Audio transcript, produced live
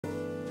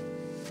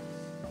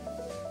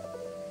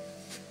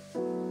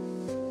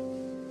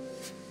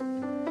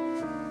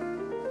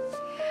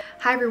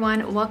Hi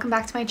everyone, welcome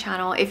back to my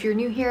channel. If you're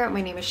new here,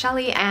 my name is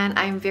Shelly and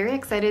I'm very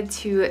excited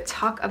to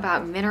talk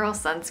about mineral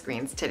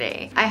sunscreens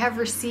today. I have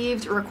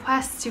received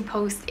requests to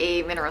post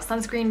a mineral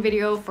sunscreen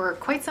video for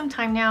quite some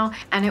time now,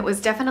 and it was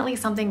definitely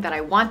something that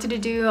I wanted to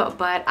do,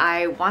 but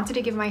I wanted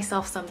to give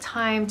myself some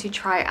time to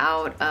try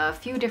out a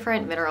few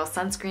different mineral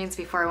sunscreens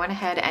before I went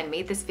ahead and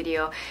made this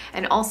video.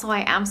 And also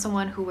I am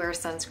someone who wears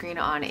sunscreen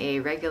on a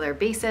regular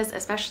basis,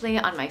 especially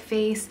on my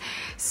face.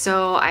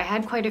 So I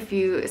had quite a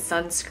few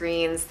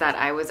sunscreens that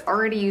I was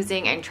already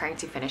using and trying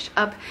to finish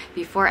up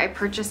before I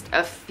purchased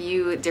a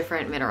few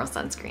different mineral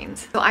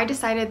sunscreens. So I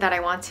decided that I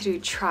wanted to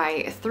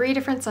try 3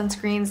 different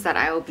sunscreens that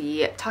I will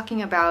be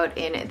talking about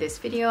in this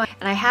video,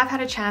 and I have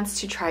had a chance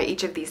to try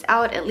each of these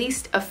out at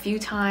least a few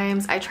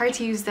times. I tried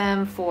to use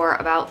them for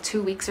about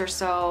 2 weeks or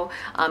so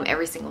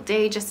every single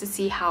day just to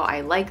see how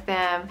I like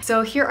them.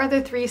 So here are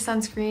the 3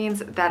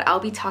 sunscreens that I'll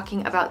be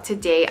talking about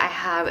today. I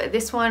have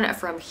this one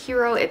from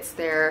Hero. It's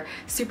their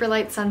super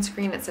light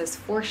sunscreen. It says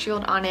Force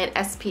Shield on it,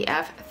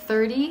 SPF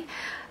 30.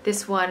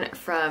 This one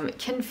from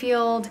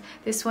Kinfield.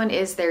 This one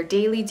is their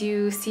Daily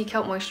Dew Sea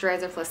Kelp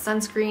Moisturizer Plus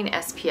Sunscreen,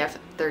 SPF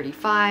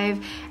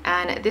 35.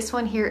 And this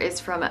one here is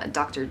from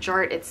Dr.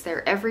 Jart. It's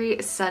their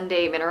Every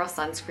Sunday Mineral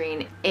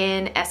Sunscreen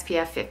in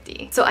SPF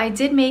 50. So I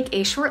did make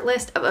a short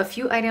list of a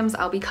few items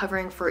I'll be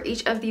covering for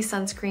each of these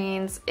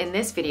sunscreens in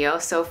this video.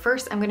 So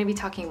first I'm going to be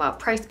talking about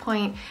price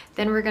point,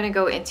 then we're going to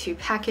go into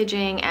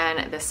packaging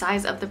and the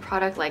size of the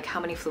product, like how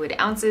many fluid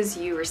ounces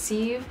you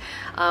receive,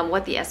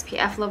 what the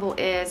SPF level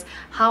is,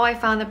 how I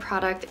found the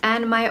product,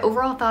 and my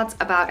overall thoughts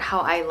about how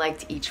I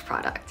liked each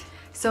product.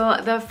 So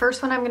the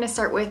first one I'm going to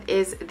start with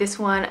is this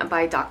one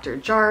by Dr.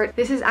 Jart.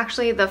 This is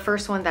actually the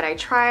first one that I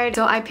tried.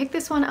 So I picked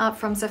this one up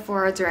from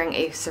Sephora during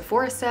a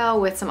Sephora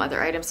sale with some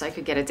other items so I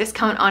could get a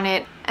discount on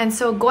it. And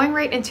so going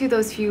right into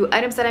those few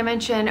items that I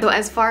mentioned. So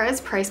as far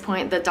as price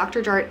point, the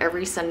Dr. Jart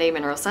Every Sunday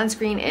Mineral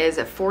Sunscreen is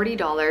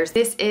 $40.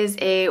 This is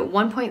a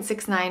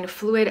 1.69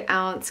 fluid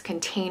ounce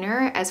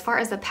container. As far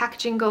as the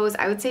packaging goes,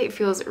 I would say it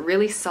feels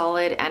really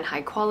solid and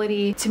high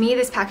quality. To me,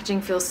 this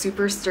packaging feels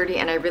super sturdy,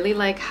 and I really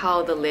like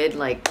how the lid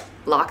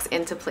locks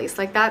into place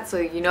like that, so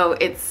you know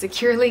it's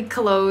securely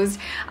closed.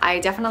 I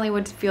definitely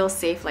would feel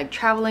safe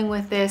traveling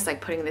with this,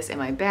 putting this in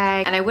my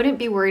bag, and I wouldn't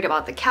be worried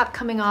about the cap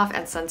coming off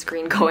and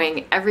sunscreen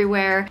going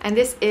everywhere. And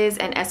this is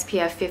an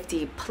SPF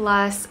 50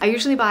 plus. I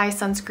usually buy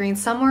sunscreen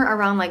somewhere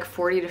around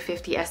 40 to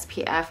 50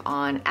 SPF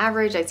on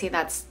average. I'd say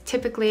that's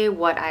typically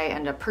what I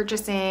end up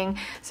purchasing.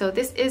 So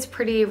this is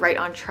pretty right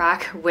on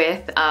track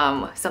with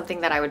something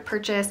that I would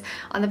purchase.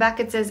 On the back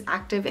it says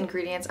active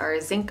ingredients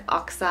are zinc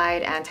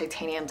oxide and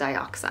titanium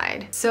dioxide.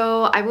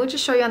 So I will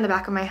just show you on the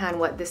back of my hand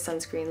what this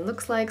sunscreen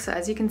looks like. So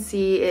as you can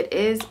see, it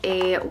is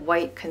a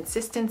white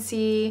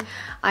consistency.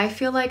 I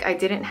feel like I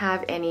didn't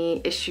have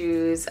any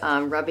issues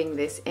rubbing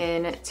this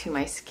in to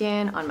my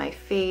skin on my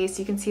face.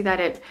 You can see that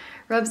it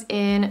rubs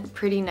in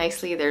pretty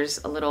nicely. There's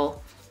a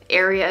little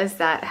areas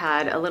that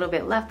had a little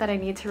bit left that I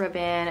need to rub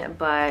in,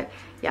 but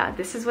yeah,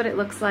 this is what it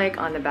looks like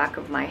on the back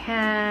of my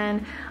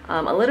hand.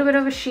 A little bit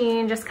of a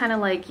sheen, just kind of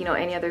like, you know,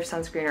 any other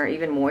sunscreen or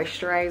even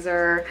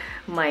moisturizer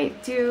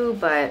might do,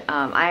 but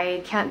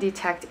I can't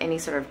detect any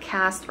sort of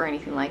cast or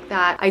anything like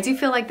that. I do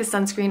feel like the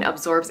sunscreen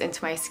absorbs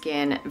into my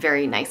skin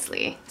very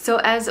nicely.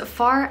 So as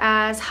far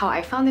as how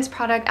I found this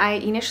product, I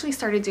initially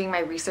started doing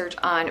my research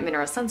on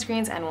mineral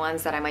sunscreens and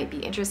ones that I might be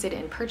interested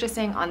in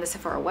purchasing on the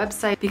Sephora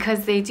website,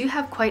 because they do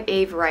have quite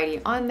a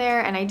variety on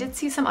there, and I did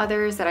see some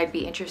others that I'd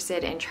be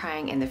interested in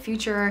trying in the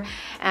future.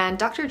 And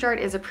Dr. Jart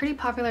is a pretty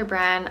popular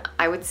brand,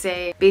 I would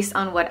say, based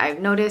on what I've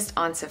noticed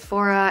on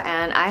Sephora,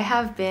 and I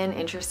have been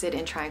interested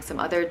in trying some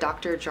other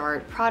Dr.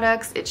 Jart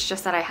products. It's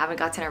just that I haven't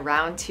gotten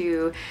around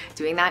to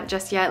doing that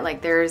just yet.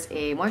 There's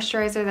a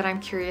moisturizer that I'm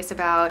curious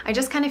about. I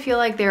just kind of feel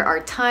like there are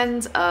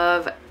tons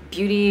of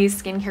beauty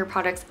skincare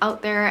products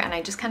out there, and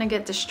I just kind of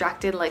get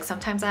distracted.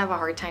 Sometimes I have a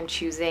hard time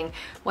choosing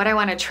what I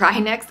want to try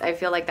next. I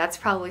feel like that's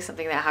probably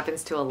something that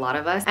happens to a lot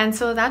of us, and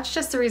so that's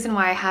just the reason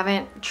why I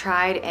haven't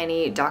tried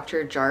any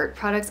Dr. Jart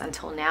products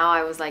until now.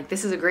 I was like,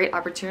 this is a great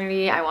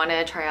opportunity. I want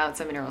to try out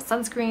some mineral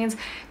sunscreens.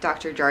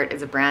 Dr. Jart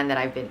is a brand that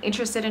I've been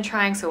interested in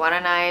trying, so why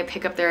don't I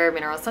pick up their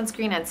mineral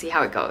sunscreen and see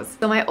how it goes.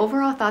 So my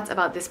overall thoughts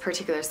about this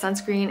particular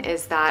sunscreen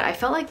is that I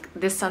felt like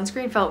this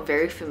sunscreen felt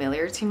very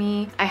familiar to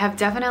me. I have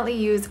definitely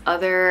used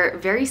other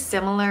very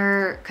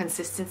similar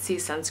consistency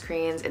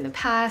sunscreens in the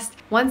past,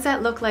 ones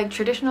that look like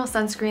traditional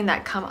sunscreen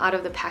that come out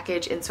of the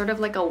package in sort of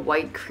a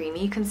white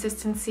creamy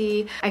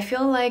consistency. I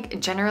feel like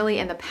generally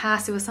in the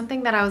past it was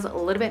something that I was a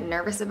little bit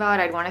nervous about.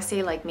 I'd want to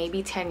say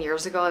maybe 10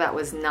 years ago that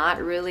was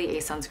not really a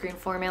sunscreen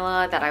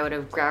formula that I would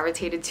have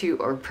gravitated to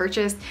or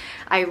purchased.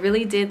 I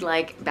really did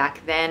like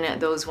back then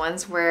those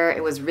ones where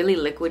it was really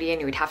liquidy and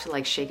you would have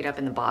to shake it up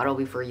in the bottle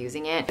before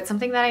using it. But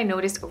something that I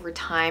noticed over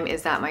time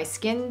is that my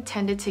skin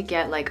tended to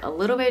get a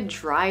little bit bit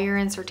drier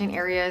in certain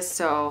areas,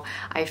 so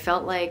I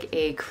felt like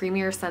a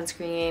creamier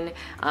sunscreen,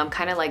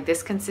 kind of like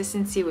this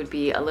consistency, would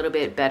be a little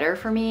bit better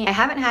for me. I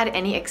haven't had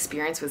any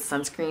experience with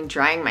sunscreen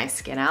drying my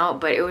skin out,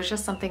 but it was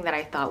just something that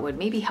I thought would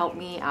maybe help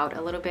me out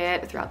a little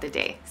bit throughout the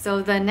day.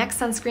 So the next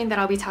sunscreen that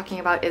I'll be talking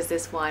about is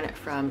this one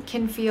from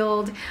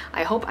Kinfield.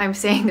 I hope I'm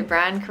saying the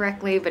brand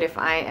correctly, but if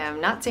I am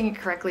not saying it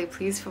correctly,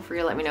 please feel free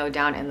to let me know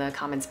down in the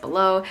comments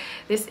below.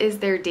 This is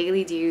their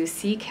Daily Dew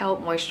Sea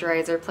Kelp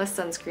Moisturizer Plus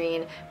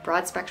Sunscreen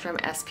Broad Spectrum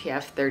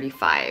SPF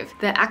 35.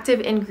 The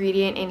active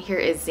ingredient in here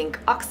is zinc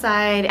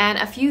oxide, and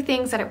a few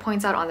things that it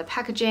points out on the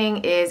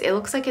packaging is it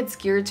looks like it's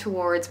geared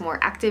towards more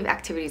active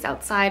activities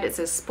outside. It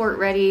says sport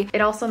ready.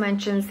 It also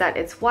mentions that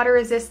it's water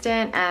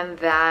resistant and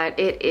that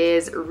it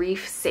is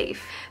reef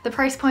safe. The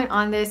price point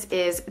on this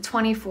is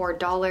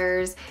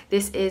 $24.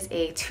 This is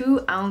a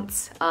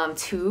 2-ounce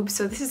tube,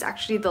 so this is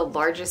actually the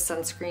largest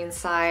sunscreen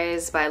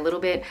size by a little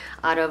bit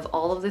out of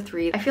all of the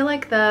three. I feel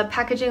like the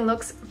packaging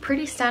looks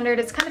pretty standard.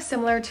 It's kind of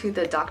similar to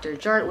the Dr.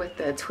 Jart with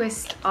the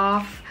twist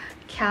off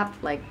cap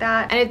like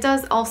that, and it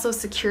does also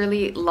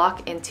securely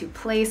lock into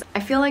place.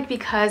 I feel like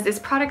because this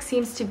product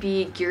seems to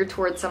be geared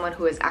towards someone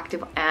who is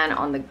active and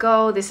on the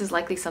go, this is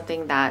likely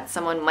something that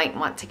someone might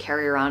want to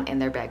carry around in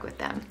their bag with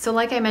them. So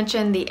like I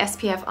mentioned, the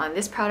SPF on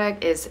this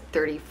product is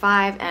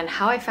 35, and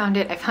how I found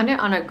it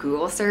on a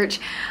Google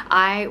search.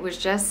 I was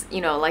just,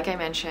 you know, like I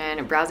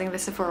mentioned, browsing the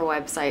Sephora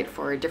website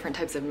for different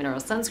types of mineral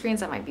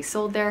sunscreens that might be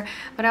sold there,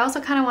 but I also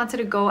kind of wanted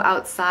to go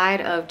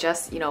outside of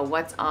just, you know,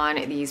 what's on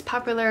these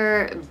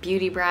popular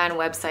beauty brand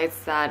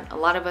websites that a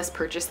lot of us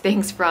purchase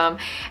things from,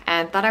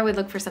 and thought I would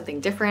look for something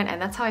different,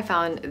 and that's how I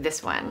found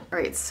this one. All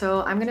right,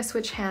 so I'm gonna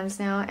switch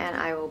hands now, and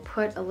I will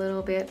put a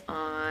little bit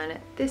on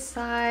this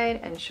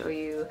side and show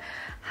you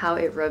how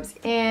it rubs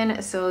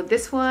in. So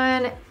this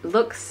one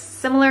looks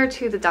similar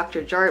to the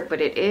Dr. Jart, but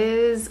it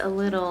is a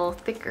little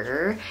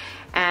thicker,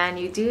 and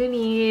you do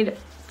need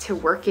to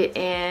work it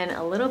in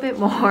a little bit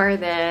more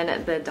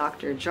than the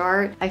Dr.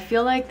 Jart. I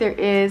feel like there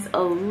is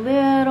a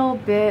little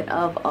bit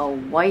of a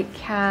white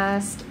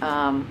cast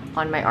on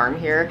my arm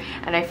here,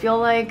 and I feel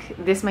like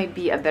this might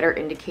be a better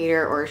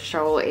indicator or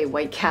show a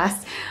white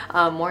cast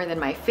more than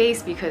my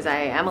face, because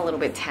I am a little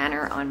bit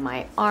tanner on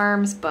my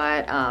arms,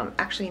 but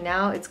actually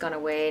now it's gone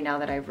away now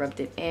that I've rubbed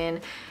it in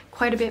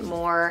quite a bit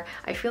more.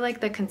 I feel like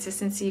the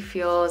consistency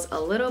feels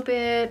a little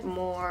bit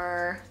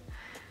more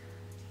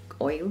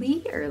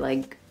oily or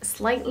like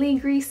slightly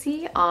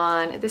greasy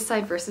on this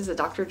side versus the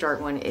Dr.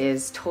 Jart one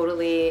is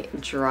totally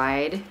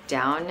dried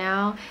down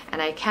now,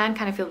 and I can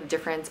kind of feel the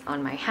difference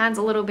on my hands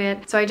a little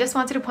bit. So I just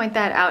wanted to point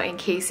that out in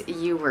case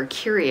you were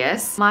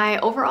curious. My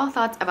overall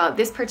thoughts about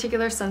this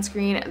particular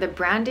sunscreen, the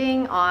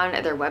branding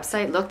on their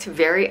website looked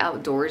very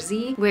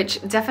outdoorsy,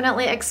 which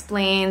definitely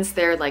explains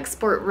their like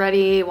sport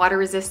ready, water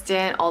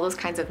resistant, all those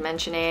kinds of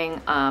mentioning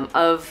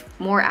of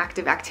more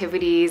active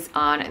activities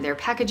on their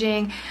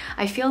packaging.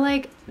 I feel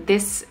like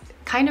this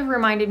kind of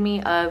reminded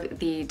me of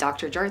the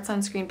Dr. Jart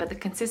sunscreen, but the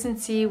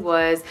consistency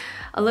was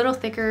a little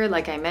thicker,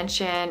 like I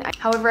mentioned.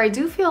 However, I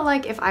do feel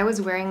like if I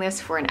was wearing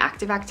this for an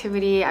active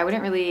activity, I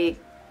wouldn't really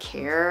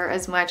care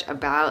as much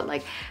about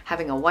like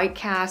having a white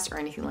cast or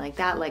anything like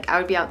that. Like I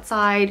would be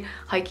outside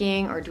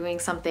hiking or doing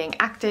something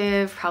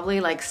active, probably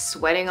like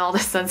sweating all the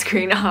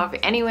sunscreen off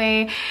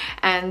anyway.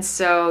 And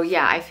so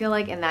yeah, I feel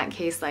like in that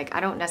case, like I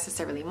don't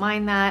necessarily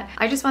mind that.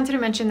 I just wanted to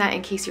mention that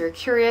in case you're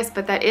curious,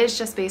 but that is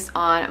just based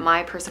on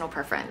my personal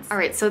preference. All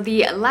right, so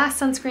the last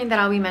sunscreen that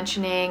I'll be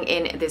mentioning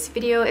in this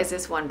video is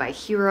this one by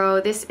Hero.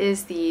 This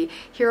is the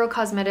Hero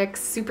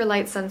Cosmetics Super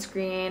Light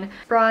Sunscreen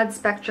Broad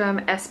Spectrum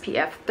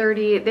SPF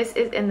 30. This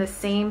is in the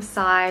same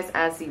size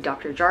as the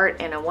Dr.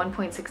 Jart in a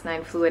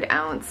 1.69 fluid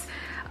ounce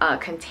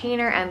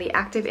container, and the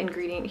active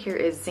ingredient here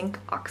is zinc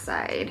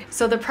oxide.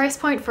 So the price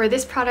point for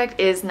this product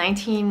is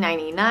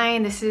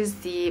 $19.99. This is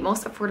the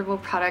most affordable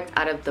product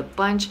out of the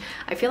bunch.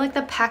 I feel like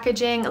the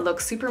packaging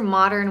looks super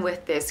modern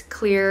with this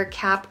clear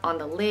cap on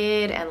the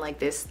lid and like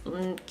this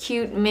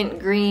cute mint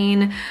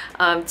green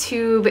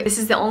tube. This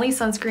is the only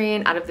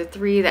sunscreen out of the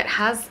three that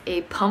has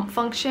a pump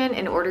function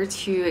in order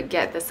to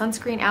get the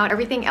sunscreen out.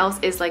 Everything else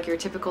is like your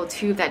typical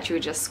tube that you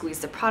would just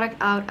squeeze the product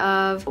out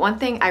of. One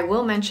thing I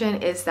will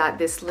mention is that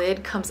this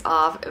lid comes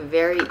off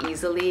very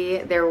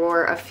easily. There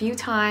were a few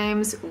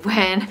times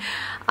when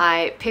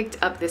I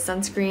picked up the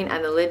sunscreen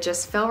and the lid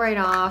just fell right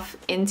off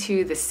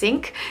into the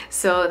sink.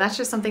 So that's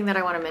just something that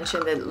I want to mention.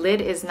 The lid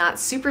is not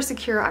super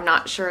secure. I'm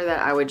not sure that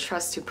I would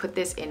trust to put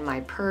this in my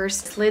purse.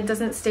 This lid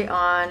doesn't stay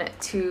on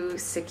too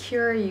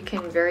secure. You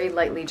can very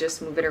lightly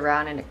just move it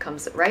around and it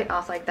comes right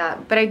off like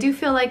that. But I do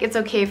feel like it's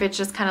okay if it's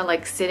just kind of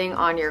like sitting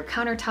on your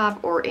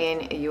countertop or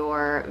in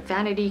your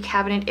vanity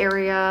cabinet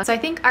area. So I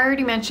think I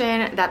already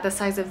mentioned that the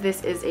size of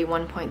this is a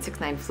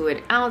 1.69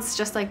 fluid ounce,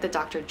 just like the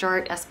Dr.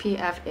 Jart.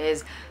 SPF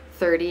is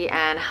 30,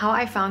 and how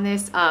I found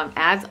this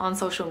ads on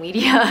social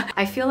media.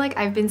 I feel like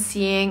I've been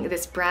seeing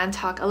this brand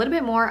talk a little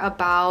bit more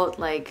about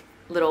like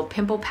little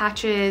pimple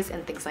patches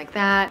and things like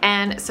that,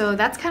 and so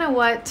that's kind of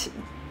what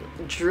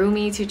drew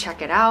me to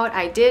check it out.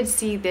 I did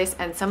see this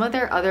and some of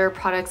their other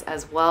products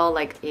as well,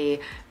 like a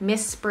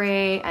mist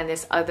spray and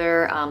this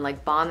other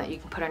like balm that you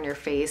can put on your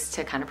face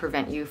to kind of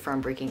prevent you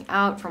from breaking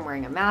out from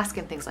wearing a mask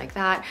and things like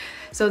that.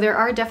 So there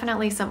are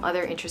definitely some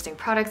other interesting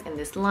products in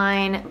this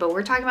line, but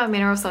we're talking about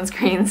mineral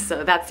sunscreens,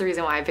 so that's the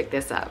reason why I picked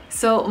this up.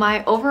 So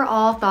my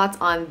overall thoughts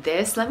on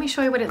this, let me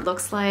show you what it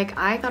looks like.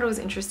 I thought it was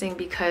interesting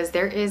because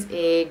there is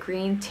a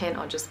green tint.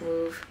 I'll just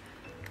move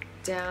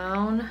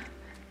down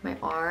my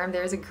arm.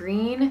 There's a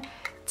green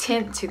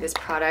tint to this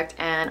product,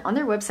 and on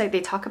their website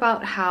they talk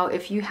about how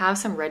if you have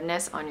some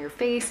redness on your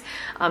face,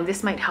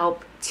 this might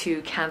help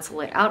to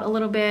cancel it out a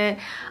little bit.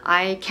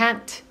 I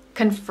can't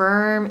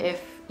confirm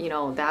if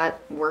that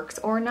works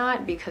or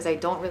not because I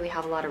don't really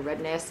have a lot of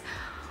redness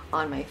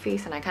on my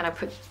face, and I kind of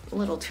put a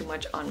little too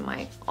much on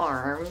my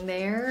arm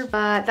there,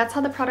 but that's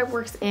how the product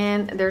works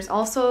in. There's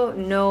also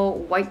no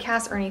white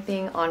cast or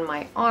anything on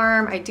my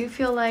arm. I do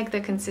feel like the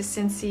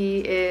consistency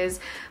is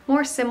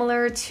more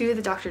similar to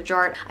the Dr.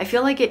 Jart. I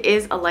feel like it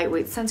is a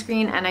lightweight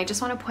sunscreen, and I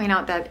just want to point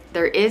out that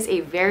there is a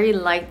very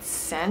light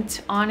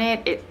scent on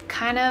it. It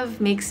kind of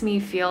makes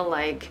me feel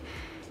like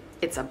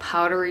it's a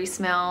powdery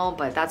smell,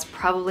 but that's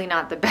probably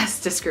not the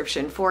best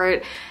description for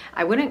it.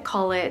 I wouldn't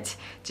call it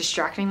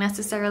distracting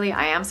necessarily.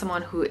 I am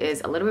someone who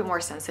is a little bit more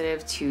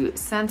sensitive to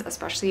scent,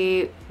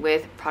 especially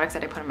with products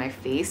that I put on my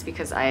face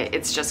because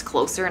it's just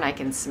closer and I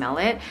can smell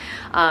it.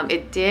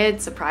 It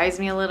did surprise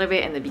me a little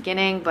bit in the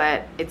beginning,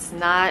 but it's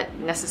not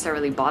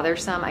necessarily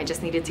bothersome. I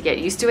just needed to get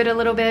used to it a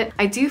little bit.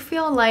 I do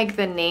feel like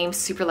the name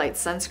Super Light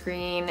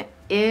Sunscreen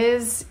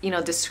is,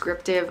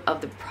 descriptive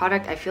of the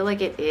product. I feel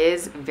like it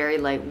is very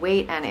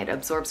lightweight and it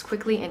absorbs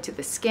quickly into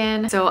the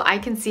skin. So I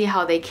can see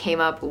how they came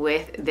up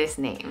with this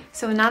name.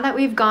 So now that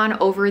we've gone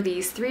over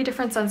these 3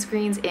 different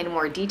sunscreens in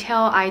more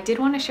detail, I did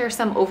want to share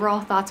some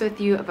overall thoughts with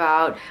you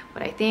about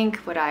what I think,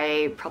 what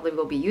I probably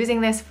will be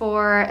using this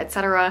for,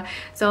 etc.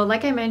 So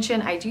like I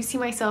mentioned, I do see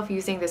myself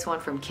using this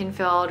one from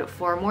Kinfield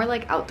for more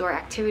like outdoor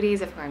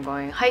activities, if I'm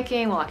going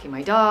hiking, walking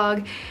my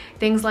dog,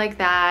 things like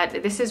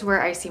that. This is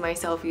where I see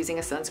myself using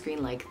a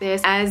sunscreen like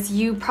this. As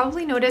you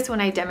probably noticed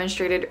when I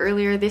demonstrated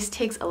earlier, this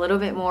takes a little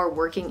bit more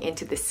working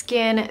into the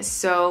skin.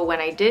 So when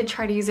I did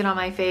try to use it on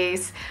my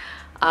face,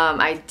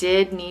 I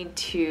did need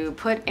to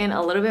put in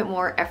a little bit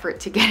more effort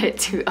to get it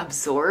to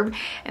absorb,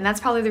 and that's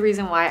probably the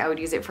reason why I would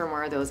use it for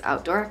more of those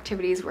outdoor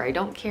activities where I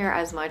don't care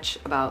as much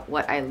about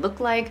what I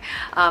look like.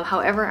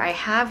 However, I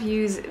have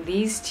used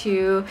these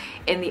 2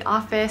 in the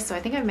office. So I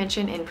think I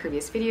mentioned in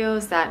previous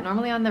videos that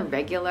normally on the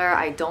regular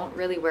I don't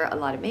really wear a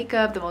lot of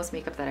makeup. The most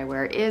makeup that I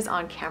wear is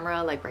on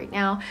camera, like right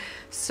now.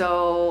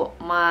 So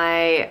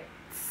my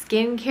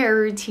skincare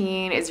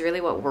routine is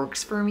really what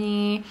works for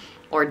me,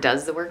 or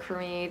does the work for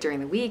me during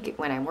the week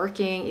when I'm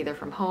working either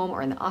from home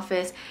or in the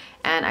office.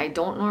 And I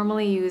don't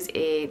normally use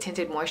a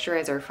tinted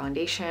moisturizer or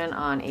foundation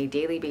on a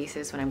daily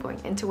basis when I'm going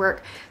into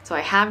work. So I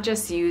have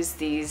just used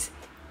these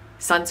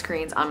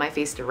sunscreens on my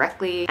face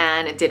directly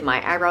and did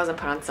my eyebrows and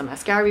put on some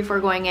mascara before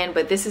going in,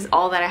 but this is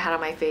all that I had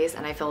on my face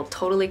and I felt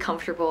totally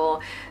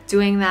comfortable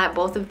doing that.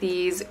 Both of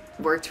these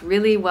worked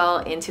really well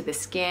into the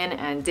skin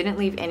and didn't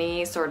leave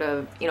any sort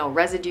of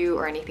residue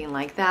or anything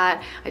like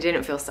that. I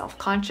didn't feel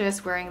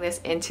self-conscious wearing this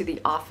into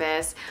the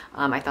office.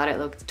 I thought it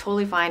looked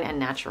totally fine and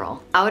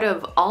natural. Out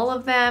of all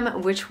of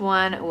them, which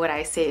one would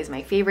I say is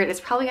my favorite? It's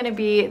probably going to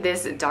be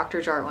this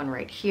Dr. Jart one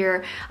right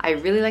here. I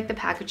really like the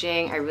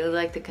packaging. I really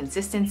like the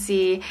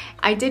consistency.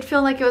 I did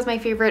feel like it was my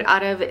favorite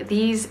out of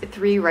these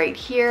 3 right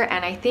here,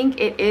 and I think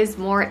it is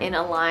more in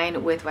a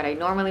line with what I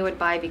normally would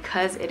buy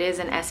because it is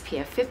an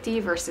SPF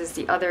 50 versus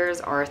the others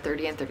are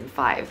 30 and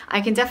 35.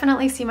 I can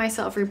definitely see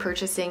myself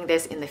repurchasing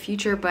this in the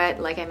future, but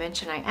like I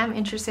mentioned, I am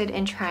interested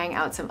in trying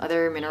out some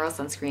other mineral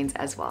sunscreens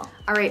as well.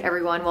 All right,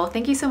 everyone. Well,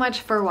 thank you so much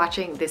for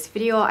watching this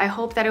video. I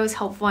hope that it was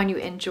helpful and you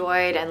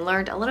enjoyed and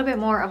learned a little bit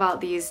more about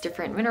these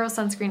different mineral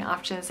sunscreen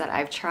options that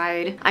I've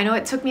tried. I know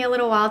it took me a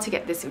little while to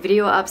get this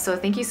video up, so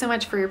thank you so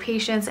much for your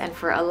patience and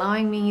for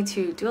allowing me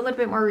to do a little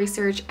bit more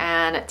research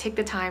and take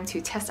the time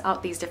to test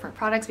out these different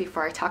products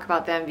before I talk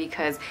about them,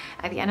 because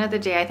at the end of the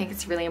day, I think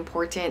it's really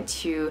important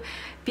to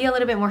be a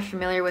little bit more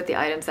familiar with the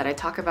items that I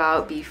talk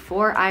about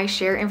before I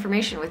share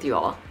information with you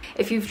all.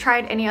 If you've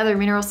tried any other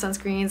mineral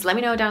sunscreens, let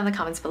me know down in the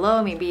comments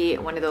below. Maybe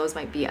one of those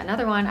might be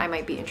another one I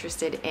might be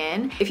interested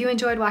in. If you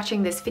enjoyed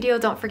watching this video,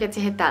 don't forget to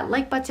hit that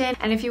like button.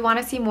 And if you want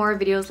to see more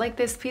videos like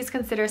this, please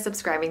consider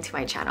subscribing to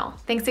my channel.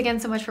 Thanks again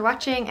so much for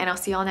watching, and I'll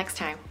see you all next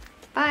time.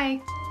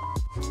 Bye!